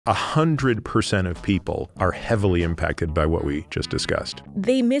100% of people are heavily impacted by what we just discussed.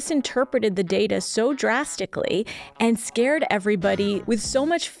 They misinterpreted the data so drastically and scared everybody with so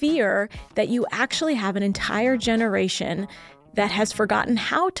much fear that you actually have an entire generation that has forgotten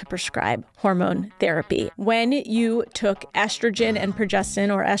how to prescribe hormone therapy. When you took estrogen and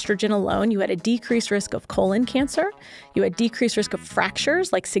progestin or estrogen alone, you had a decreased risk of colon cancer, you had decreased risk of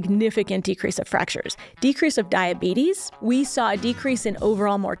fractures, like significant decrease of fractures, decrease of diabetes. We saw a decrease in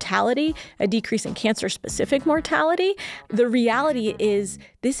overall mortality, a decrease in cancer-specific mortality. The reality is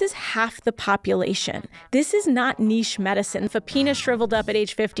this is half the population. This is not niche medicine. If a penis shriveled up at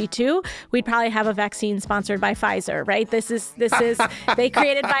age 52, we'd probably have a vaccine sponsored by Pfizer, right? This is they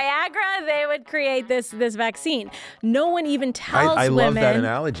created Viagra, they would create this vaccine. No one even tells women. I love that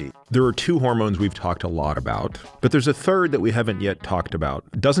analogy. There are two hormones we've talked a lot about, but there's a third that we haven't yet talked about.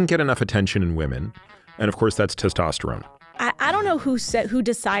 It doesn't get enough attention in women, and of course that's testosterone. I don't know who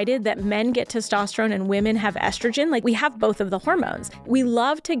decided that men get testosterone and women have estrogen. Like, we have both of the hormones. We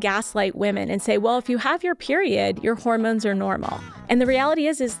love to gaslight women and say, well, if you have your period, your hormones are normal. And the reality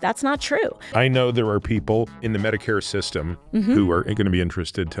is that's not true. I know there are people in the Medicare system who are going to be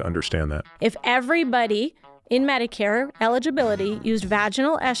interested to understand that. If everybody in Medicare eligibility used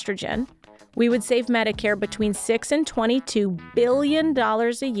vaginal estrogen, we would save Medicare between $6 and $22 billion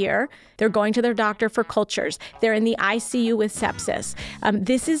a year. They're going to their doctor for cultures. They're in the ICU with sepsis.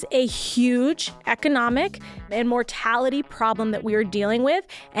 This is a huge economic and mortality problem that we are dealing with,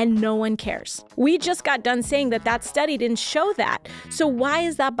 and no one cares. We just got done saying that study didn't show that. So why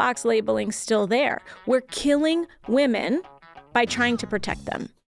is that box labeling still there? We're killing women by trying to protect them.